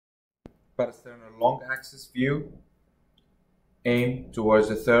parasternal long axis view. Aim towards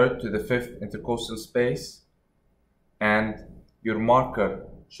the 3rd to the 5th intercostal space, and your marker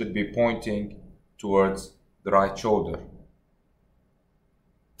should be pointing towards the right shoulder.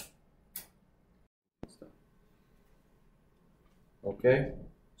 Okay,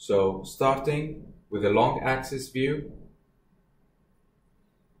 so starting with a long axis view,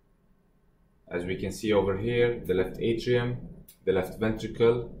 as we can see over here, the left atrium, the left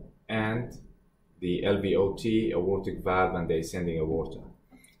ventricle, and the LVOT, aortic valve, and the ascending aorta.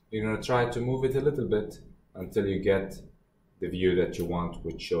 You're going to try to move it a little bit until you get the view that you want,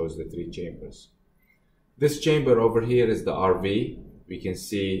 which shows the 3 chambers. This chamber over here is the RV. We can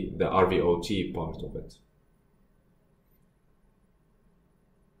see the RVOT part of it.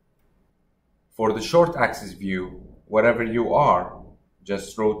 For the short axis view, wherever you are,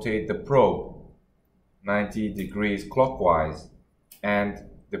 just rotate the probe 90 degrees clockwise, and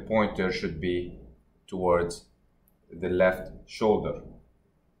the pointer should be towards the left shoulder.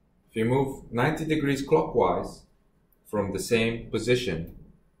 If you move 90 degrees clockwise from the same position,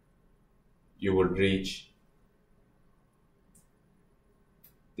 you will reach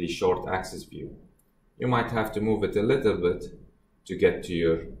the short axis view. You might have to move it a little bit to get to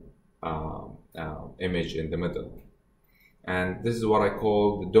your image in the middle. And this is what I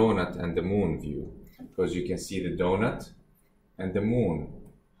call the donut and the moon view, because you can see the donut and the moon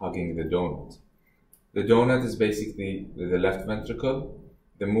hugging the donut. The donut is basically the left ventricle,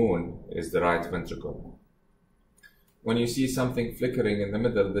 the moon is the right ventricle. When you see something flickering in the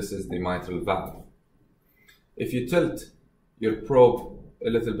middle, this is the mitral valve. If you tilt your probe a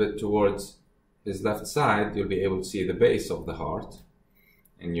little bit towards his left side, you'll be able to see the base of the heart,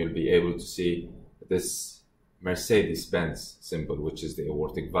 and you'll be able to see this Mercedes-Benz symbol, which is the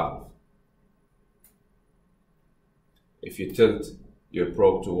aortic valve. If you tilt your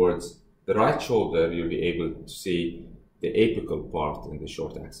probe towards the right shoulder, you'll be able to see the apical part in the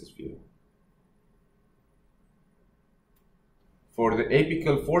short axis view. For the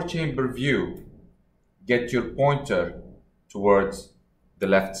apical 4-chamber view, get your pointer towards the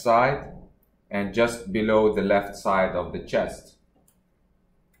left side and just below the left side of the chest.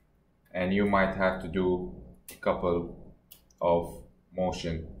 And you might have to do a couple of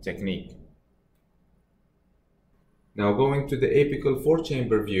motion technique. Now going to the apical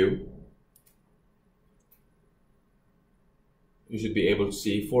 4-chamber view, you should be able to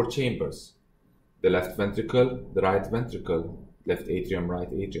see 4 chambers. The left ventricle, the right ventricle, left atrium, right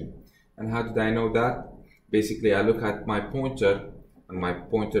atrium. And how did I know that? Basically, I look at my pointer, and my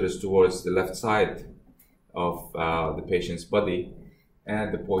pointer is towards the left side of the patient's body,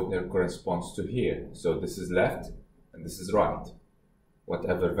 and the pointer corresponds to here. So this is left and this is right.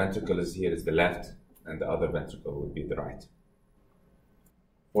 Whatever ventricle is here is the left, and the other ventricle would be the right.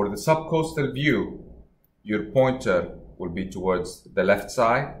 For the subcostal view, your pointer will be towards the left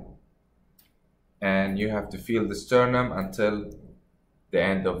side, and you have to feel the sternum until the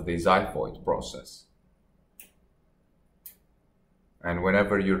end of the xiphoid process. And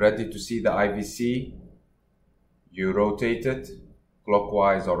whenever you're ready to see the IVC, you rotate it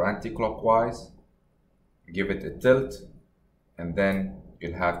clockwise or anti-clockwise, give it a tilt, and then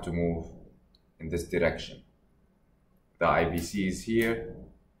you'll have to move in this direction. The IVC is here,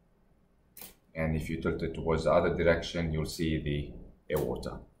 and if you tilt it towards the other direction, you'll see the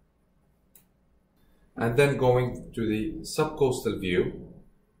aorta. And then going to the subcostal view,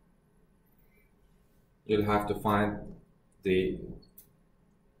 you'll have to find the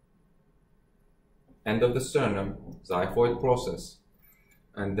end of the sternum, xiphoid process,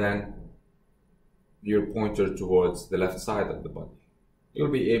 and then your pointer towards the left side of the body. You'll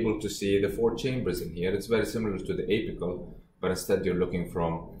be able to see the 4 chambers in here. It's very similar to the apical, but instead you're looking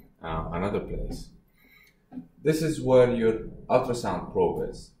from another place. This is where your ultrasound probe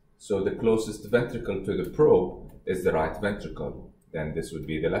is. So the closest ventricle to the probe is the right ventricle. Then this would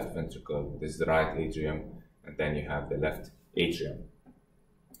be the left ventricle, this is the right atrium, and then you have the left atrium.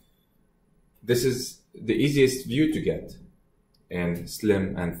 This is the easiest view to get in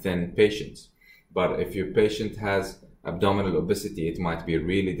slim and thin patients. But if your patient has abdominal obesity, it might be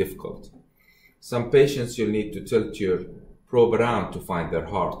really difficult. Some patients, you'll need to tilt your probe around to find their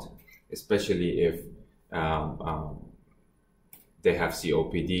heart, especially if they have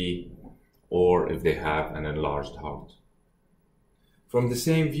COPD or if they have an enlarged heart. From the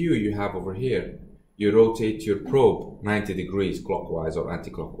same view you have over here, you rotate your probe 90 degrees clockwise or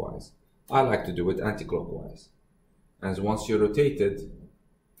anti-clockwise. I like to do it anti-clockwise. And once you rotate it,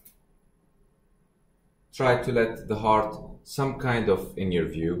 try to let the heart some kind of in your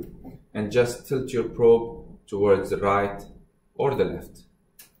view, and just tilt your probe towards the right or the left.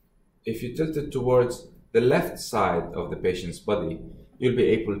 if you tilt it towards the left side of the patient's body, you'll be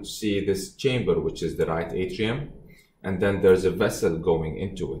able to see this chamber, which is the right atrium, and then there's a vessel going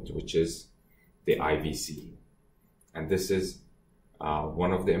into it, which is the IVC. And this is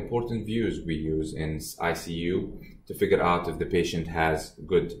one of the important views we use in ICU to figure out if the patient has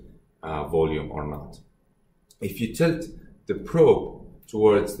good volume or not. If you tilt the probe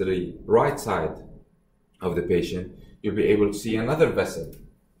towards the right side of the patient, you'll be able to see another vessel,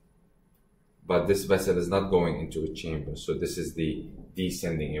 but this vessel is not going into a chamber, so this is the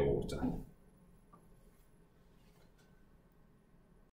descending aorta.